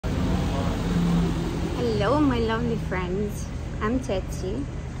Hello my lovely friends, I'm Tsetsi.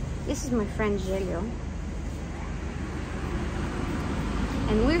 This is my friend Jelio.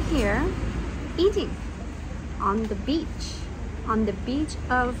 And we're here eating on the beach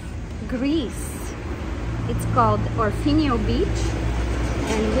of Greece. It's called Orfinio Beach,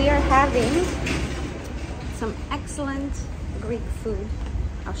 and we are having some excellent Greek food.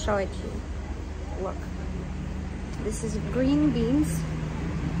 I'll show it to you. Look, this is green beans,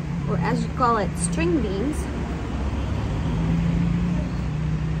 or as you call it, string beans.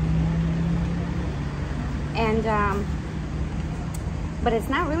 And but it's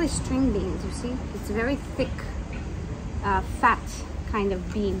not really string beans, you see? It's a very thick, fat kind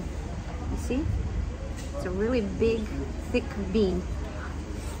of bean. You see? It's a really big, thick bean.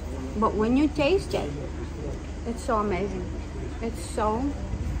 But when you taste it, it's so amazing. It's so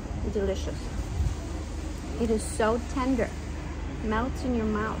delicious. It is so tender. Melts in your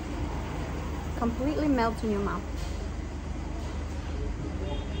mouth. Completely melts in your mouth.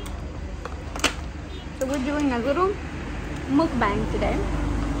 So we're doing a little mukbang today,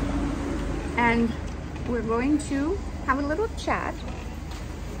 and we're going to have a little chat.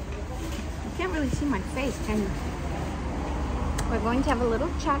 You can't really see my face, can you? We're going to have a little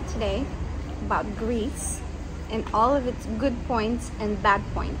chat today about Greece and all of its good points and bad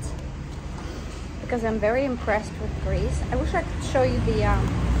points, because I'm very impressed with Greece. I wish I could show you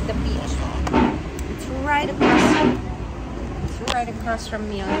the beach. It's right across from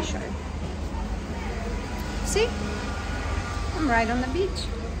me. Let me show you. See? I'm right on the beach.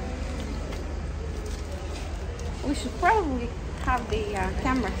 We should probably have the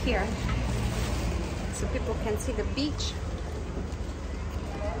camera here so people can see the beach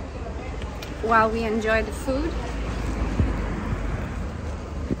while we enjoy the food.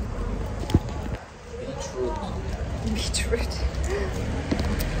 Beetroot.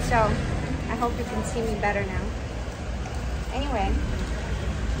 So, I hope you can see me better now. Anyway,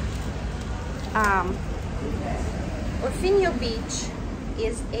 Orfinio Beach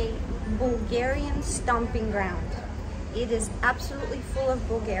is a Bulgarian stomping ground. It is absolutely full of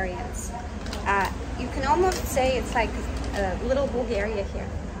Bulgarians. You can almost say it's like a little Bulgaria here.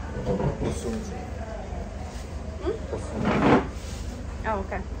 Oh,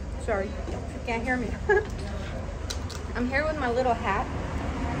 okay. Sorry, you can't hear me. I'm here with my little hat.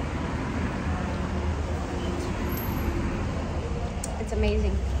 It's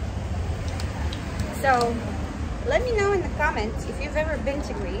amazing. So, let me know in the comments if you've ever been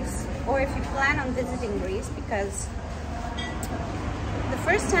to Greece, or if you plan on visiting Greece, because the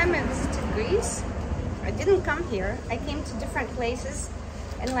first time I visited Greece, I didn't come here. I came to different places,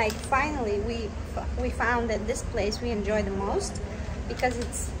 and like finally we found that this place we enjoy the most, because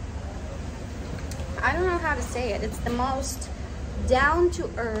it's, I don't know how to say it, it's the most down to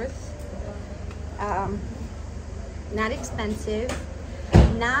earth, not expensive,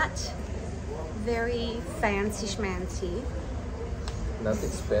 not very fancy schmancy. Not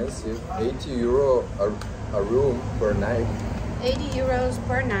expensive. 80 euro a room per night. 80 euros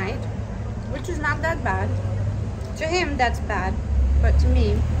per night, which is not that bad. To him that's bad, but to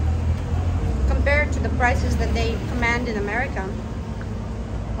me, compared to the prices that they command in America,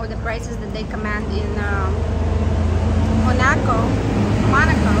 or the prices that they command in Monaco,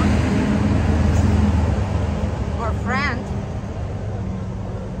 or France,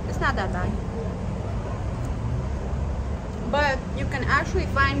 it's not that bad. But you can actually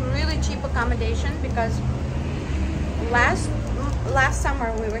find really cheap accommodation, because last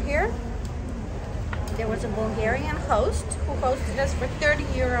summer we were here, there was a Bulgarian host who hosted us for 30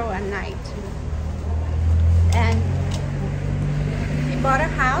 euro a night. And he bought a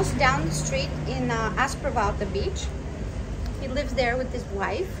house down the street in Asprovalta Beach. He lives there with his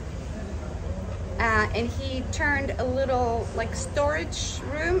wife. And he turned a little like storage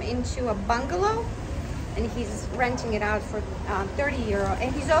room into a bungalow, and he's renting it out for 30 euro.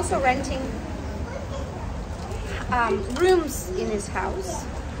 And he's also renting rooms in his house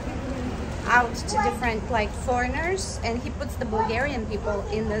out to different like foreigners, and he puts the Bulgarian people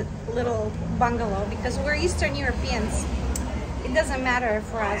in the little bungalow, because we're Eastern Europeans. It doesn't matter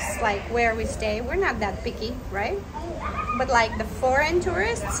for us like where we stay. We're not that picky, right? But like the foreign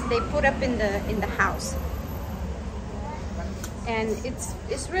tourists, they put up in the house, and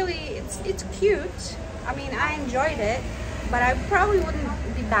it's really it's cute. I mean, I enjoyed it, but I probably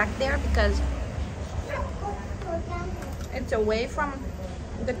wouldn't be back there, because it's away from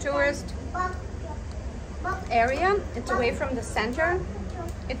the tourist area. It's away from the center.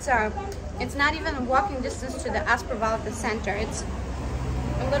 It's not even a walking distance to the Asprovalta center. It's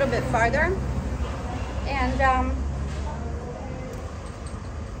a little bit farther, and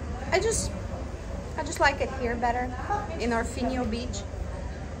I just like it here better, in Orfinho Beach.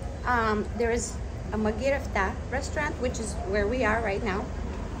 There is a Magirafta restaurant, which is where we are right now.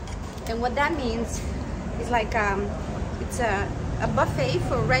 And what that means is like, it's a buffet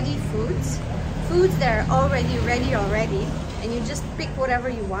for ready foods. Foods that are already ready already. And you just pick whatever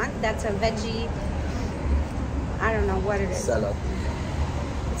you want. That's a veggie, I don't know what it is. Salad.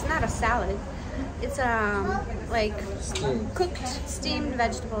 It's not a salad. It's like cooked, steamed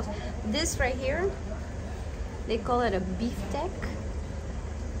vegetables. This right here, they call it a beefsteak.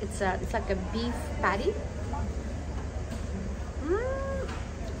 It's like a beef patty.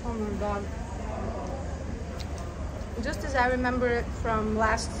 Oh my god! Just as I remember it from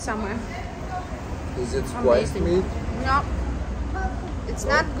last summer. Is it sliced meat? No, it's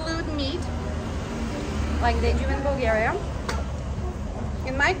not glued meat like they do in Bulgaria.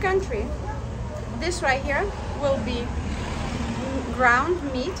 In my country, this right here will be ground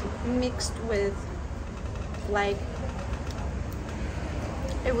meat mixed with like,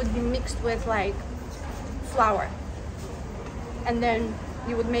 it would be mixed with like flour, and then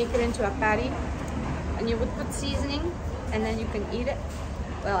you would make it into a patty and you would put seasoning and then you can eat it.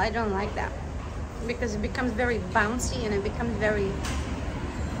 Well, I don't like that because it becomes very bouncy and it becomes very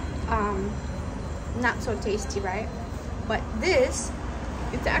not so tasty, right? But this,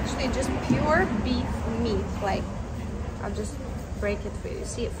 it's actually just pure beef meat. Like, I'll just break it for you.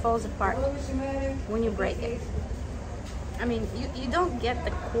 See, it falls apart when you break it. I mean, you don't get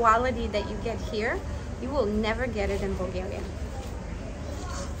the quality that you get here. You will never get it in Bulgaria.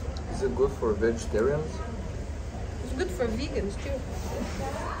 Is it good for vegetarians? It's good for vegans too.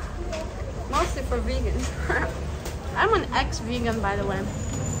 Mostly for vegans. I'm an ex-vegan, by the way.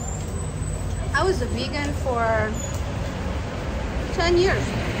 I was a vegan for 10 years,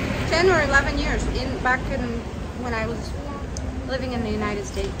 10 or 11 years back when I was living in the United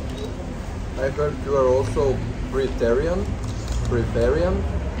States. I heard you are also breatharian.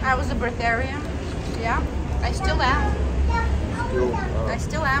 I was a breatharian. Yeah, I still am. I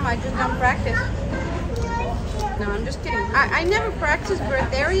still am. I just don't practice. No, I'm just kidding. I never practiced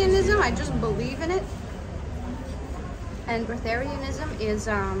breatharianism. I just believe in it. And breatharianism is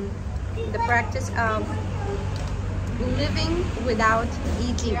the practice of living without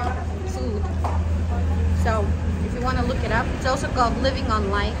eating food. So if you want to look it up, it's also called living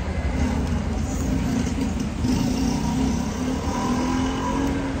on light.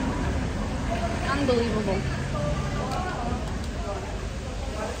 Unbelievable.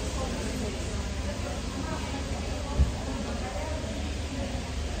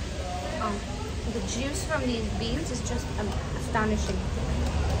 The juice from these beans is just astonishing.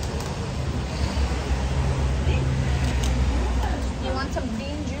 You want some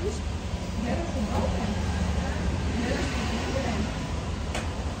bean juice?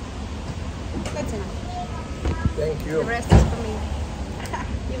 That's enough. Thank you. The rest is for me.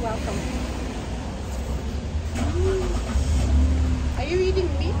 You're welcome. Are you eating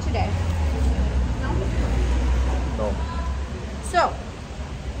meat today? No. So,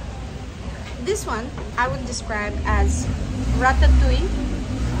 this one I would describe as ratatouille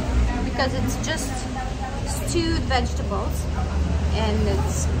because it's just stewed vegetables, and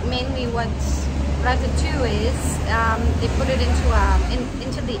it's mainly what ratatouille is. They put it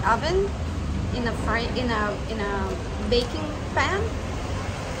into the oven in a baking pan.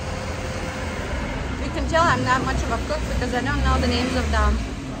 You can tell I'm not much of a cook because I don't know the names of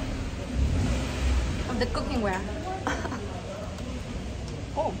the cooking ware.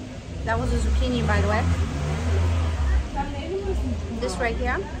 Oh, that was a zucchini, by the way. This right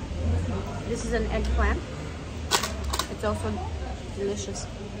here, this is an eggplant. It's also delicious.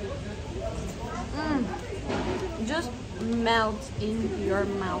 Just melts in your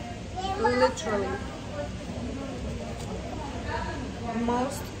mouth, literally.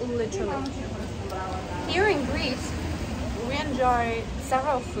 Most literally. Here in Greece, we enjoy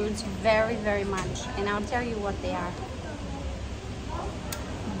several foods very, very much, and I'll tell you what they are.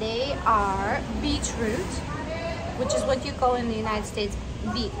 They are beetroot, which is what you call in the United States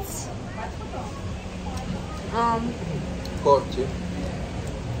beets. Corti.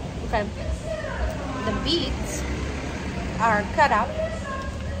 Okay. The beets are cut up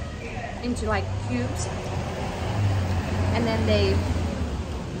into like cubes, and then they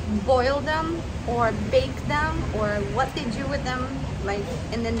boil them or bake them or what they do with them, like,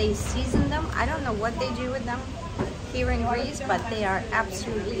 and then they season them. I don't know what they do with them here in Greece, but they are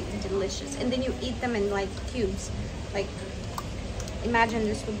absolutely delicious. And then you eat them in like cubes. Like, imagine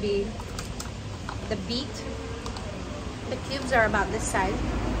this would be the beet. The cubes are about this size,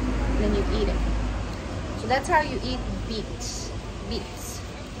 and then you eat it. So that's how you eat beets.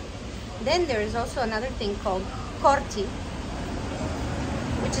 Then there is also another thing called korti,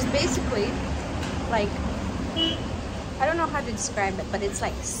 which is basically like, I don't know how to describe it, but it's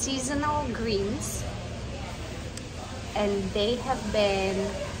like seasonal greens, and they have been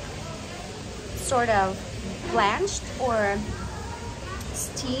sort of blanched or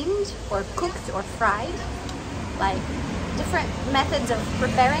steamed or cooked or fried, like different methods of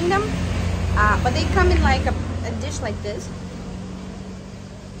preparing them, but they come in like a dish like this,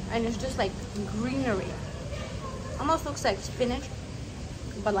 and it's just like greenery. Almost looks like spinach,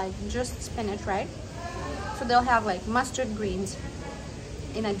 but like just spinach, right? So they'll have like mustard greens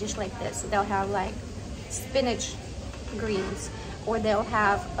in a dish like this. They'll have like spinach greens, or they'll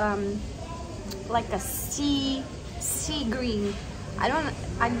have like a sea green. I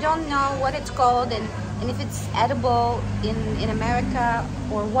don't know what it's called and if it's edible in America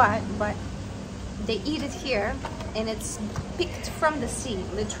or what, but they eat it here, and it's picked from the sea,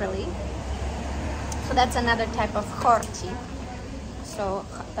 literally. So that's another type of horti. So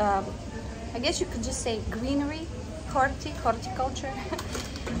I guess you could just say greenery, horticulture.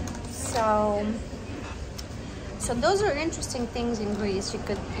 So those are interesting things in Greece you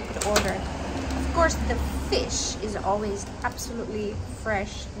could order. Of course, the fish is always absolutely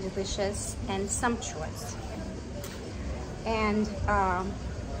fresh, delicious, and sumptuous. And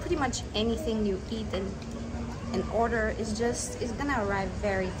pretty much anything you eat and order is gonna arrive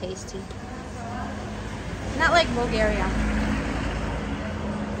very tasty. Not like Bulgaria.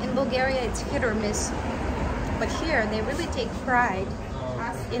 In Bulgaria, it's hit or miss. But here, they really take pride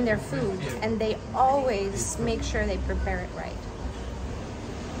in their food, and they always make sure they prepare it right.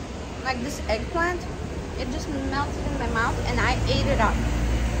 Like this eggplant, it just melted in my mouth and I ate it up.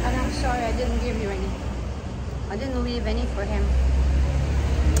 And I'm sorry I didn't give you any. I didn't leave any for him.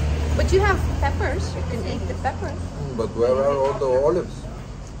 But you have peppers, you can eat the peppers. But where are all the olives?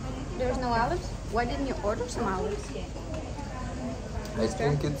 There's no olives? Why didn't you order some olives? I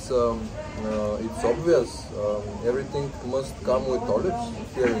think it's obvious. Everything must come with olives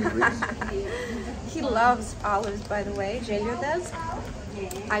here in Greece. He loves olives, by the way. Jelio does.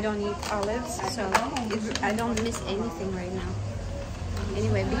 I don't eat olives, so I don't miss anything right now.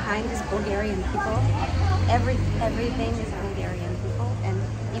 Anyway, behind is Bulgarian people. Everything is Bulgarian people, and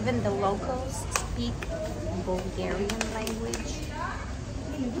even the locals speak Bulgarian language.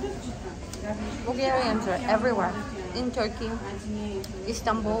 Bulgarians are everywhere. In Turkey,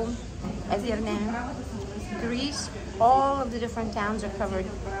 Istanbul, Edirne, Greece, all of the different towns are covered.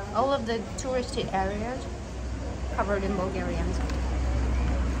 All of the touristy areas covered in Bulgarians.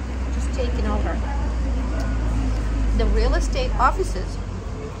 Just taken over. The real estate offices,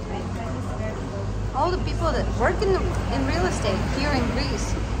 all the people that work in real estate here in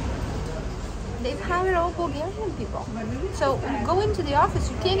Greece, they've hired all Bulgarian people. So go into the office,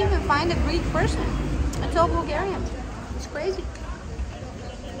 you can't even find a Greek person. It's all Bulgarians. It's crazy.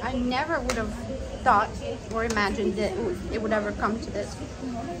 I never would have thought or imagined that it would ever come to this.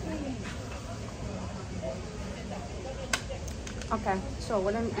 Okay, so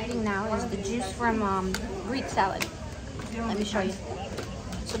what I'm eating now is the juice from Greek salad. Let me show you.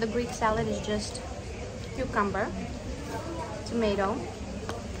 So the Greek salad is just cucumber, tomato,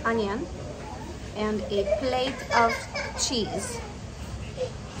 onion, and a plate of cheese.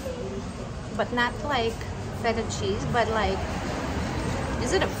 But not like feta cheese, but like,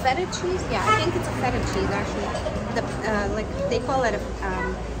 is it a feta cheese? Yeah, I think it's a feta cheese actually. Like they call it a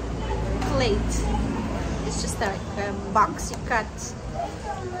plate. It's just a boxy cut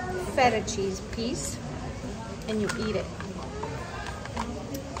feta cheese piece, and you eat it.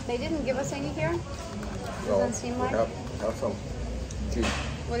 They didn't give us any here? Doesn't seem like. Have some cheese.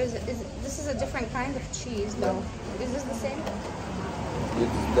 What is it? This is a different kind of cheese though. Is this the same?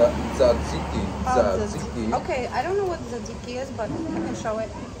 It's the tzatziki. Tzatziki. Okay, I don't know what tzatziki is, but I can show it.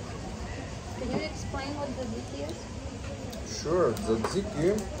 Can you explain what tzatziki is? Sure,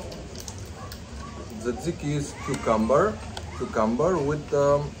 tzatziki is cucumber with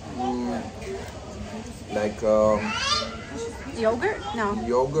like yogurt? No.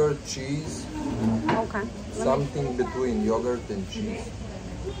 Yogurt, cheese. Okay. Something between yogurt and cheese.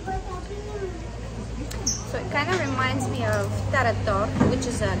 So it kind of reminds me of tarator, which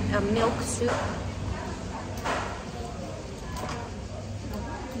is a milk soup.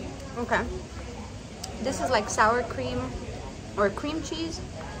 Okay. This is like sour cream or cream cheese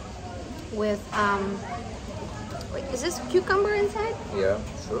with wait, is this cucumber inside? Yeah,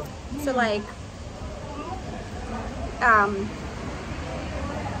 sure. So like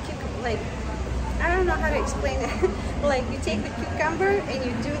I don't know how to explain it. Like you take the cucumber and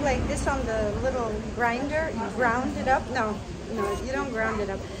you do like this on the little grinder, you ground it up. No, No, you don't ground it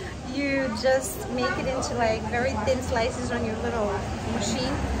up. You just make it into like very thin slices on your little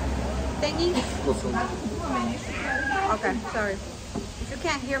machine thingy. Okay, sorry. If you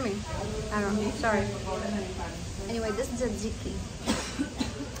can't hear me, I don't know, sorry. Anyway, this is tzatziki.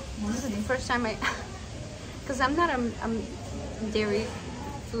 This is the first time because I'm not a dairy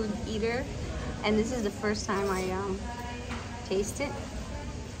food eater, and this is the first time I taste it,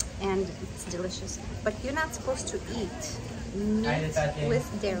 and it's delicious. But you're not supposed to eat meat with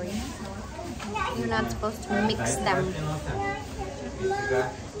dairy. You're not supposed to mix them.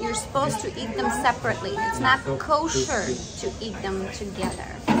 You're supposed to eat them separately. It's not kosher to eat them together.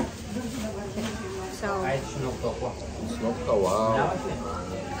 Okay, so It's not halal.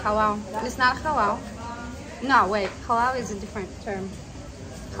 halal. It's not halal. No, wait. Halal is a different term.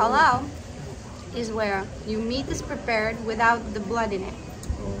 Halal is where your meat is prepared without the blood in it.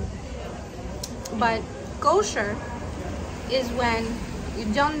 But kosher is when you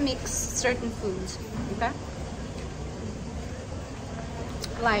don't mix certain foods, okay?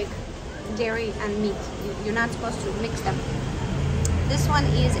 Like dairy and meat. You're not supposed to mix them. This one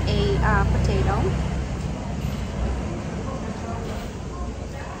is a potato.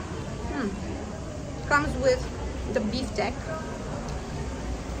 Comes with the beefsteak.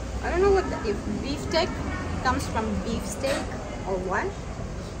 I don't know if beefsteak comes from beefsteak or what,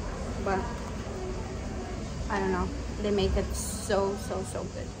 but I don't know. They make it so good,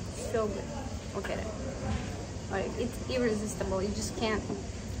 so good. Look at it. Like, it's irresistible. You just can't.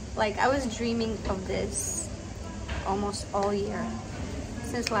 Like, I was dreaming of this almost all year,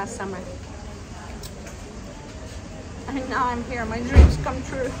 since last summer, and now I'm here. My dreams come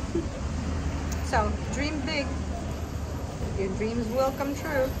true. So, dream big. Your dreams will come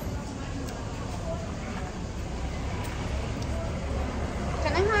true.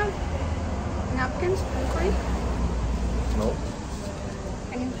 Can I have napkins, please? No.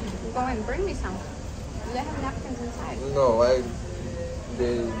 Can you go and bring me some? Do they have napkins inside? No,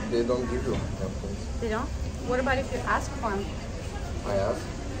 they don't give you napkins. They don't? What about if you ask for them? I asked.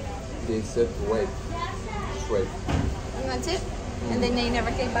 They said wait. Just wait. And that's it? And then they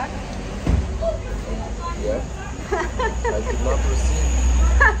never came back? Yeah. I did not receive.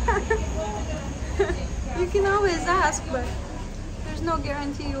 You can always ask, but there's no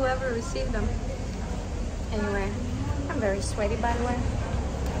guarantee you'll ever receive them. Anyway, I'm very sweaty, by the way.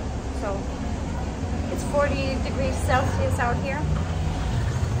 So, it's 40 degrees Celsius out here.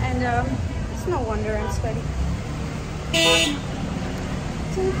 And it's no wonder I'm sweaty.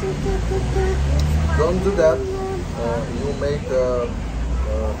 Don't do that. You make a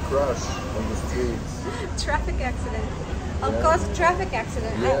crash on the streets. Traffic accident. I'll cause a traffic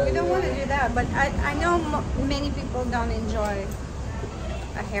accident. We don't want to do that, but I know many people don't enjoy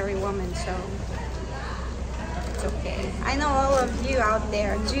a hairy woman, so it's okay. I know all of you out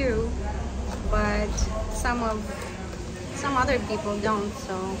there do, but some other people don't,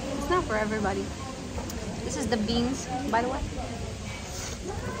 so it's not for everybody. This is the beans, by the way.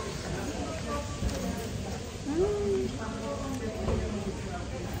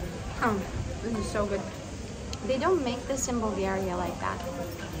 Oh, this is so good. They don't make this in Bulgaria like that.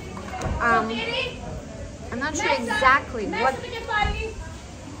 I'm not sure exactly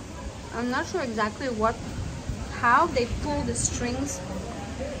how they pull the strings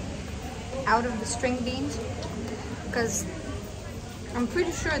out of the string beans, because I'm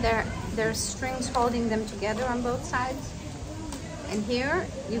pretty sure there's strings holding them together on both sides. And here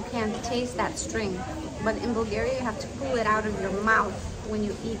you can't taste that string, but in Bulgaria you have to pull it out of your mouth when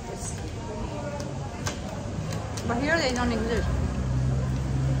you eat this. But here they don't exist.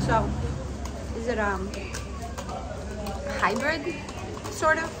 So, is it a hybrid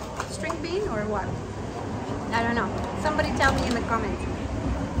sort of string bean or what? I don't know. Somebody tell me in the comments.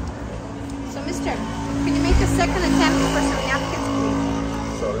 So, mister, can you make a second attempt for some napkins, please?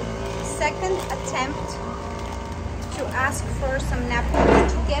 Sorry? Second attempt to ask for some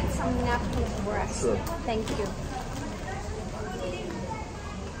napkins, to get some napkins for us. Sure. Thank you.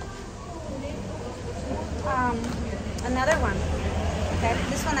 Another one. Okay,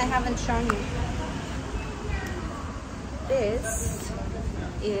 this one I haven't shown you. This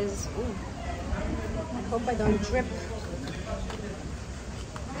is, ooh, I hope I don't drip.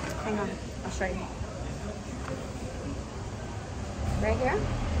 Hang on, I'll show you. Right here,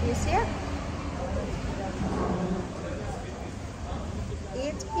 do you see it?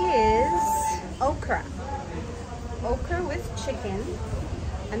 It is okra. Okra with chicken.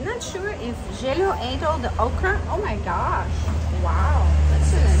 I'm not sure if Jelio ate all the okra. Oh my gosh. Wow.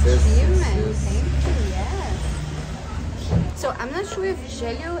 That's an achievement. Thank you. Yes. So I'm not sure if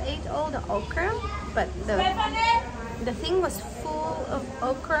Jelio ate all the okra, but The thing was full of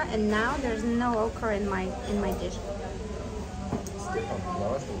okra, and now there's no okra in my dish.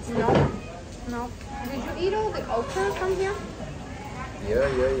 No, no. Did you eat all the okra from here? Yeah.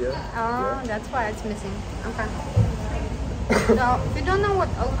 Oh, that's why it's missing. Okay. So, if you don't know what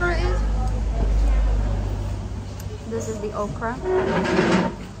okra is, this is the okra,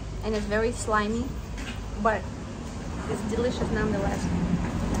 and it's very slimy, but it's delicious nonetheless.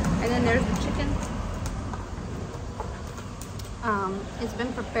 And then there's the chicken. It's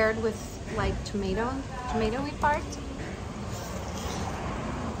been prepared with like tomatoey parts.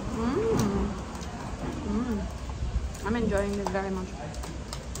 I'm enjoying this very much.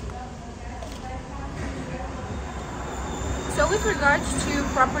 So with regards to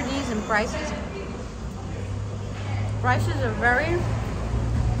properties and prices are very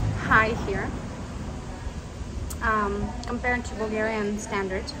high here compared to Bulgarian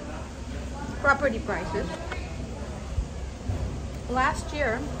standards. Property prices. Last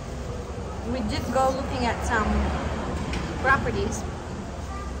year, we did go looking at some properties,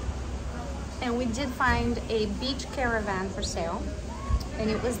 and we did find a beach caravan for sale, and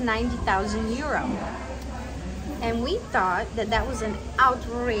it was 90,000 euro. And we thought that that was an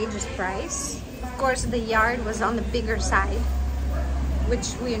outrageous price. Of course, the yard was on the bigger side,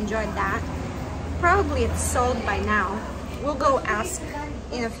 which we enjoyed that. Probably it's sold by now. We'll go ask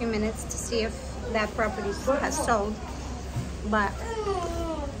in a few minutes to see if that property has sold. But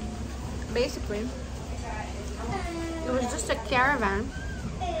basically, it was just a caravan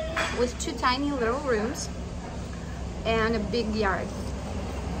with 2 tiny little rooms and a big yard,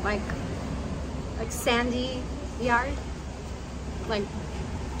 like sandy yard. Like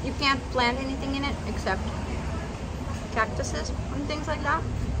you can't plant anything in it except cactuses and things like that,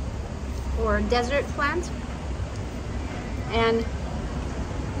 or desert plants, and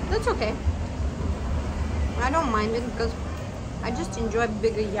that's okay. I don't mind it because I just enjoy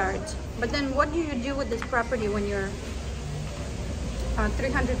bigger yards. But then what do you do with this property when you're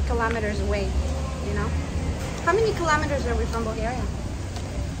 300 kilometers away, you know? How many kilometers are we from Bulgaria?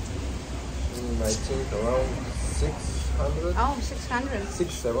 I think around 600. Oh, 600.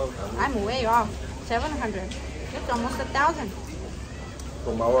 700. I'm way off. 700. It's almost 1,000.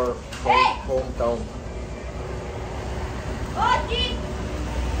 From our hometown.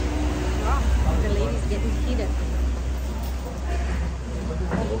 Wow, the lady's getting heated.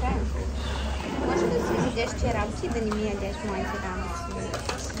 Okay. Може да си изядеш тия работи и да не ми ядеш моите работи?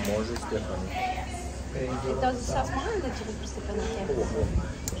 Може, Стефани. И този сос може да ти го присипа на теб?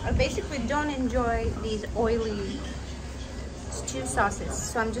 I basically don't enjoy these oily stew sauces,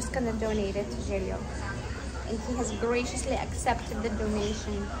 so I'm just gonna donate it to Jelio. And he has graciously accepted the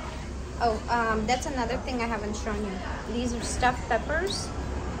donation. Oh, that's another thing I haven't shown you. These are stuffed peppers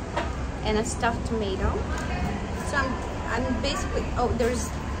and a stuffed tomato. So I'm basically, there's,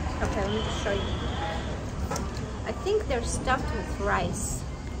 okay, let me just show you. I think they're stuffed with rice.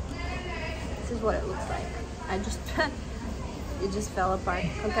 This is what it looks like. It just fell apart.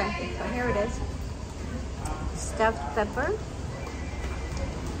 Okay, so here it is. Stuffed pepper.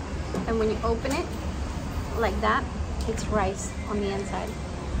 And when you open it, like that, it's rice on the inside.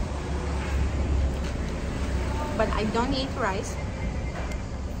 But I don't eat rice.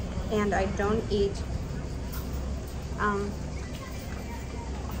 And I don't eat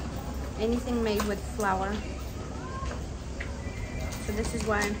anything made with flour. So this is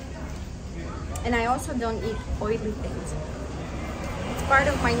why. And I also don't eat oily things. It's part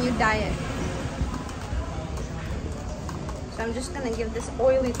of my new diet. So I'm just gonna give this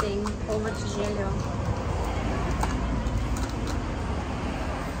oily thing over to Jelio.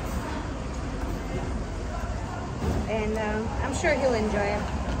 And I'm sure he'll enjoy it.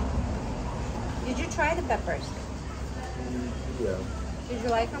 Did you try the peppers? Yeah. Did you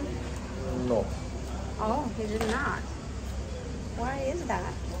like them? No. Oh, he did not. Why is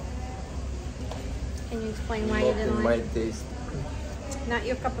that? Can you explain why you didn't like my taste. Not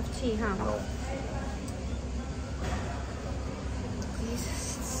your cup of tea, huh? No.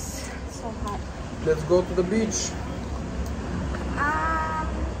 Jesus, it's so hot. Let's go to the beach.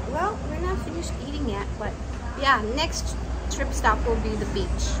 Well, we're not finished eating yet, but yeah, next trip stop will be the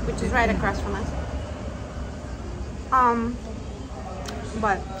beach, which is right across from us.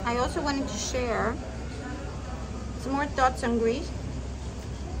 But I also wanted to share some more thoughts on Greece.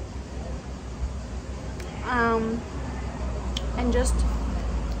 And just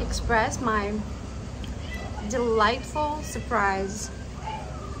express my delightful surprise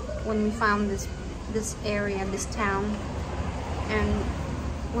when we found this area, this town, and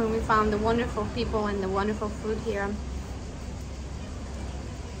when we found the wonderful people and the wonderful food here.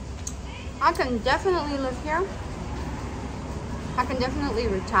 I can definitely live here. I can definitely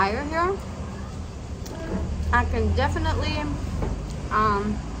retire here. I can definitely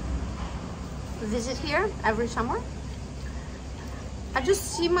visit here every summer. I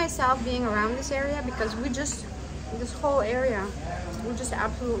just see myself being around this area because this whole area, we just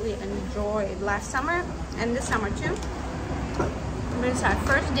absolutely enjoyed last summer and this summer too. But it's our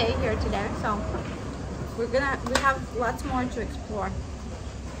first day here today, so we have lots more to explore.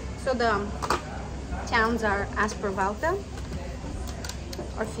 So the towns are Asprovalta,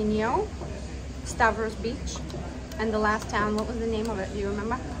 Orfinio, Stavros Beach, and the last town, what was the name of it? Do you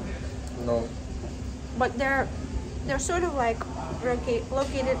remember? No. But they're sort of like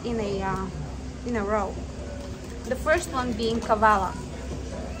located in a row. The first one being Kavala.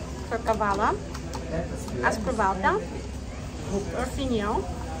 So Kavala, Asprovalta, Orfinio,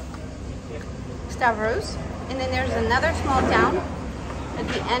 Stavros, and then there's another small town at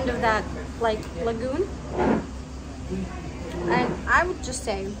the end of that like lagoon. And I would just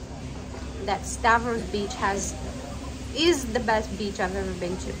say that Stavros Beach is the best beach I've ever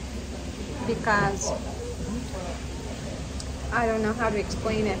been to, because I don't know how to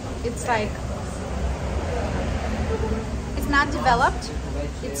explain it. It's like, it's not developed,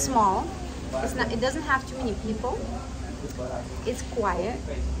 it's small, it doesn't have too many people, it's quiet.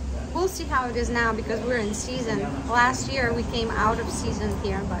 We'll see how it is now because we're in season. Last year we came out of season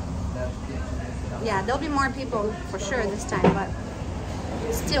here, but yeah, there'll be more people for sure this time, but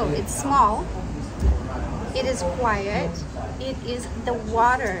still, it's small, it is quiet, the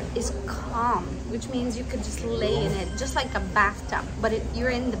water is calm, which means you could just lay in it, just like a bathtub, but you're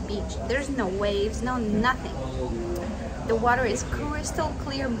in the beach. There's no waves, no nothing. The water is crystal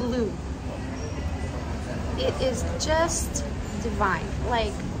clear blue. It is just divine,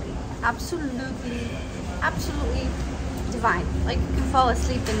 like absolutely divine. Like you can fall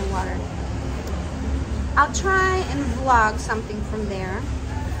asleep in the water. I'll try and vlog something from there.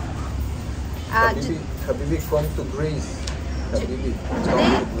 Habibi, come to Greece. Habibi, come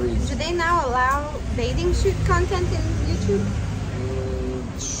to Greece. Do they now allow bathing suit content in YouTube?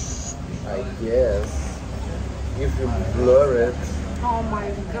 I guess. If you blur it. Oh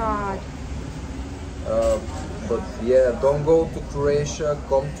my god. But yeah, don't go to Croatia,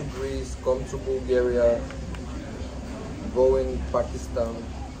 come to Greece, come to Bulgaria, go in Pakistan.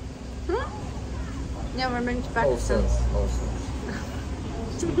 Never been to Pakistan. No sense.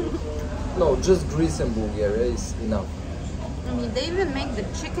 No, just Greece and Bulgaria is enough. I mean, they even make the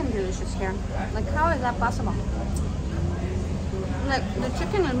chicken delicious here. Like, how is that possible? Like, the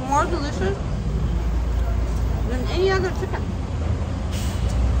chicken is more delicious than any other chicken.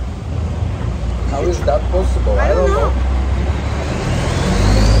 How is that possible? I don't know.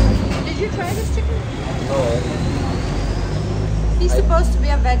 Did you try this chicken? No. He's supposed to be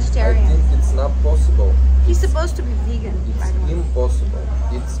a vegetarian. I think it's not possible. He's supposed to be vegan. It's impossible.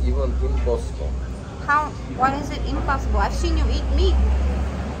 It's even impossible. How? Why is it impossible? I've seen you eat meat,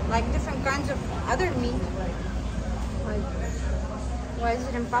 like different kinds of other meat. Like, why is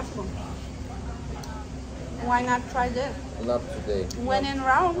it impossible? Why not try this? Not today. When in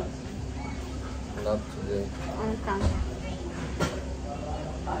Rome. Not today. Okay.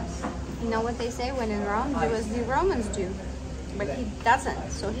 You know what they say? When in Rome, do as the Romans do. But he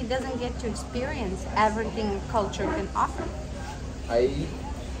doesn't, so he doesn't get to experience everything culture can offer. I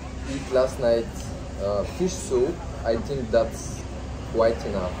eat last night fish soup. I think that's quite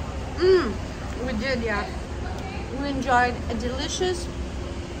enough. We did, yeah. We enjoyed a delicious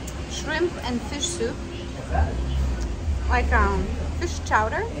shrimp and fish soup, like fish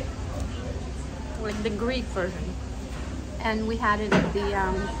chowder, like the Greek version, and we had it at the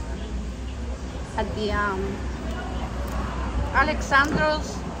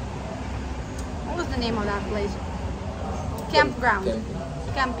Alexandros. What was the name of that place?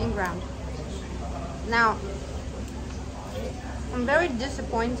 Camping ground. Now, I'm very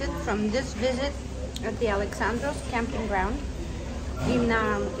disappointed from this visit at the Alexandros camping ground in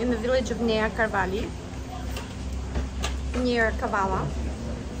the village of Nea Carvali, near Kavala,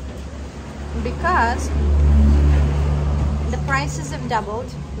 because the prices have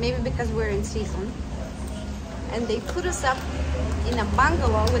doubled, maybe because we're in season, and they put us up in a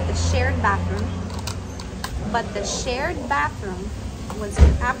bungalow with a shared bathroom, but the shared bathroom was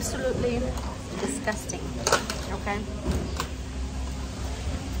absolutely disgusting. Okay,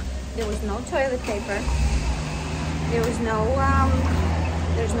 there was no toilet paper, there was no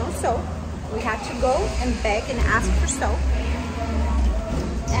there's no soap. We had to go and beg and ask for soap,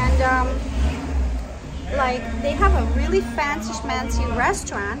 and like they have a really fancy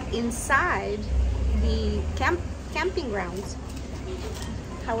restaurant inside the camping grounds.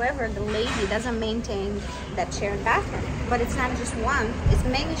 However, the lady doesn't maintain that shared bathroom. But it's not just one, it's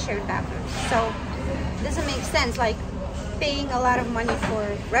many shared bathrooms. So it doesn't make sense, like paying a lot of money for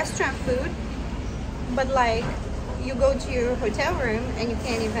restaurant food, but like you go to your hotel room and you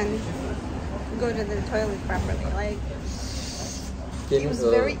can't even go to the toilet properly. Like, it was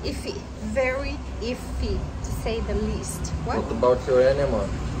very iffy to say the least. What about your animal?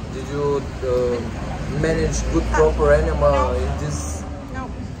 Did you manage good proper animal in this? No,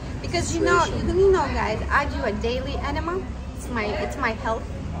 because you know guys, I do a daily enema. It's my health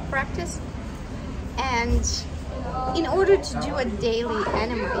practice, and in order to do a daily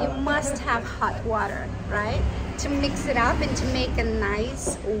enema, you must have hot water, right? To mix it up and to make a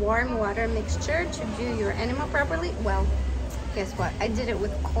nice warm water mixture to do your enema properly. Well, guess what? I did it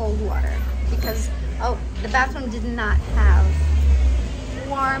with cold water because the bathroom did not have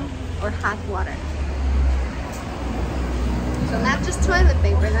warm or hot water. So not just toilet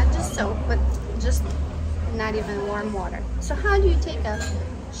paper, not just soap, but just not even warm water. So how do you take a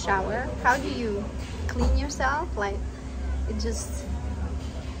shower? How do you clean yourself? Like, it just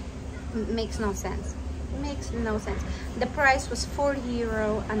makes no sense. It makes no sense. The price was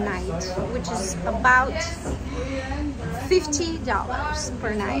 €40 a night, which is about $50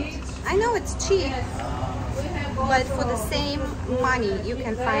 per night. I know it's cheap, but for the same money you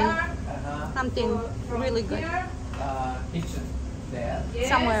can find something really good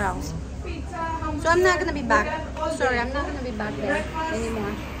somewhere else. So I'm not gonna be back. Sorry, I'm not gonna be back there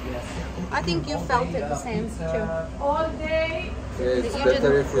anymore. I think you felt it the same too. Yeah, it's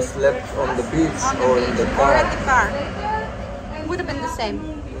better if we slept on the beach or in the car. Or at the car. It would have been the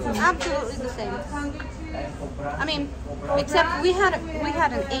same. Absolutely the same. I mean, except we had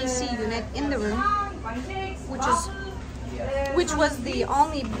an AC unit in the room, which was the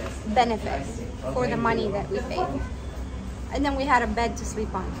only benefit for the money that we paid. And then we had a bed to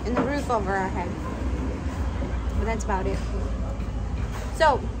sleep on and a roof over our head. But that's about it.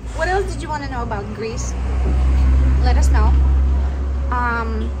 So, what else did you want to know about Greece? Let us know.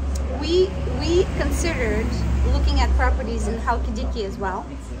 We considered looking at properties in Halkidiki as well,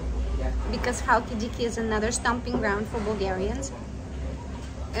 because Halkidiki is another stomping ground for Bulgarians,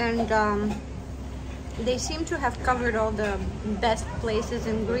 and they seem to have covered all the best places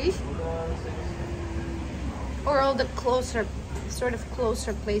in Greece, or all the closer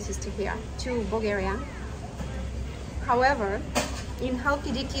places to here, to Bulgaria. However, in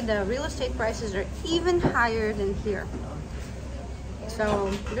Halkidiki, the real estate prices are even higher than here.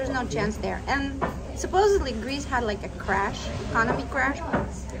 So there's no chance there. And supposedly Greece had like a crash, economy crash.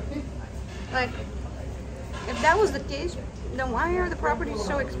 Like, if that was the case, then why are the properties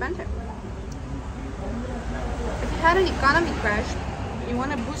so expensive? If you had an economy crash, you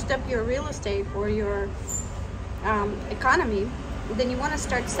want to boost up your real estate or your economy, then you want to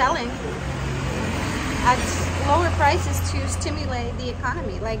start selling at lower prices to stimulate the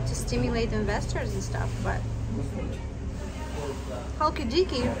economy, like to stimulate investors and stuff. But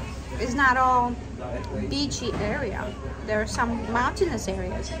Halkidiki is not all beachy area. There are some mountainous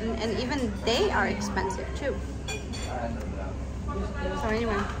areas, and even they are expensive too. So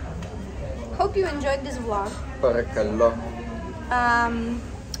anyway, hope you enjoyed this vlog. Parakalo.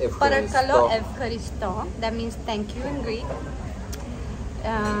 Parakalo Evcharisto. That means thank you in Greek.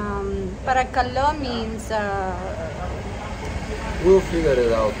 Parakalo means we'll figure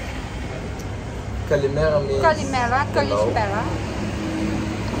it out. Kalimera means Kalimera, Kalispera.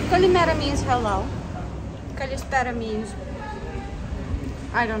 Kalimera means hello. Kalispera means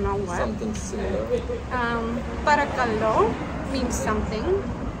I don't know what. Something similar. Parakalo means something.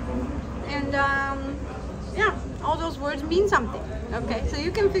 And yeah, all those words mean something. Okay, so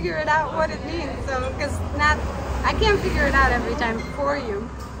you can figure it out what it means. So, because I can't figure it out every time for you.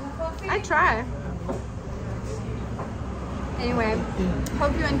 I try. Anyway,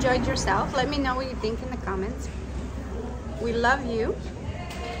 hope you enjoyed yourself. Let me know what you think in the comments. We love you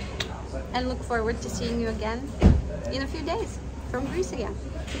and look forward to seeing you again in a few days from Greece again.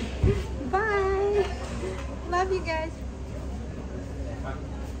 Bye. Love you guys.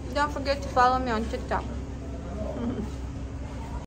 Don't forget to follow me on TikTok.